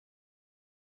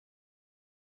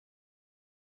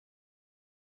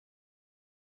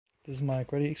This is my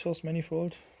Greddy exhaust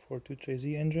manifold for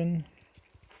 2JZ engine.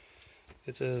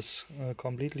 It is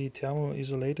completely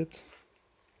thermo-isolated.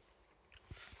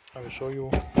 I will show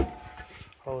you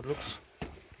how it looks.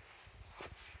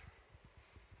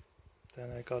 Then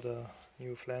I got a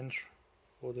new flange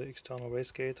for the external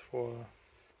wastegate, for a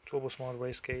turbo smart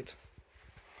wastegate.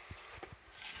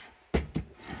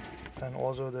 And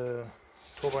also the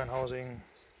turbine housing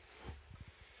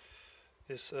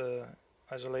is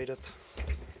isolated.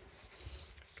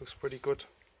 Looks pretty good.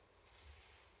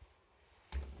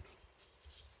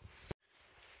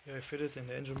 Here I fit it in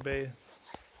the engine bay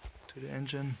to the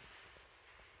engine.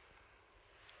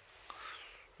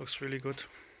 Looks really good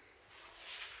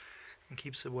and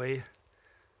keeps away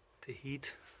the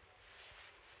heat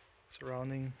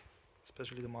surrounding,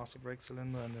 especially the master brake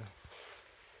cylinder and the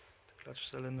clutch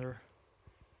cylinder.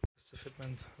 That's the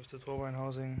fitment with the turbine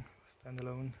housing,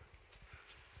 standalone.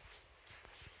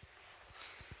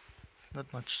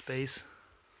 Not much space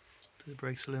to the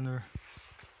brake cylinder.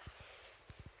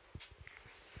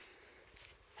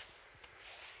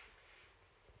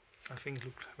 I think it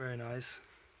looked very nice.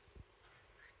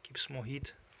 Keeps more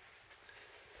heat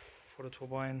for the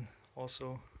turbine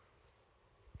also.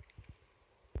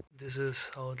 This is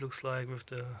how it looks like with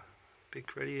the big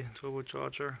Greddy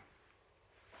turbocharger,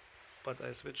 but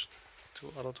I switched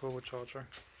to other turbocharger.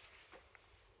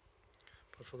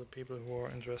 But for the people who are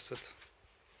interested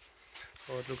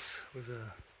how it looks with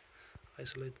a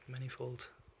isolated manifold.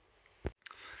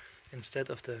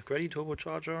 Instead of the Greddy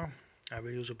turbocharger, I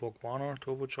will use a Borg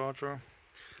turbocharger.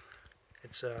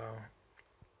 It's a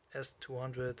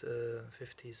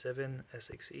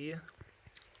S257SX-E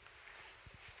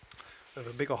with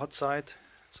a bigger hot side.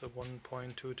 It's a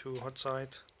 1.22 hot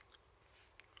side,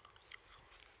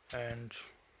 and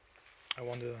I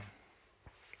want a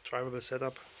drivable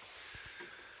setup,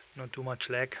 not too much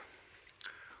lag.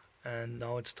 And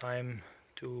now it's time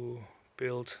to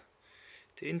build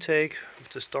the intake with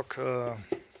the stock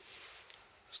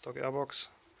Airwerks,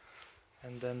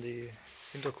 and then the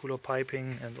intercooler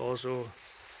piping, and also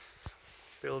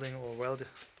building or weld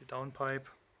the downpipe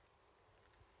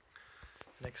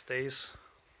next days,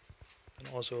 and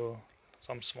also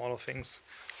some smaller things,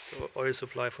 the oil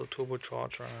supply for the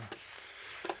turbocharger,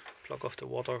 plug off the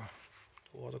water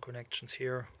connections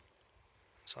here,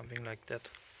 something like that.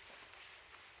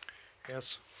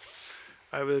 Yes,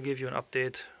 I will give you an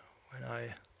update when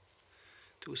I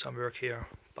do some work here.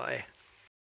 Bye.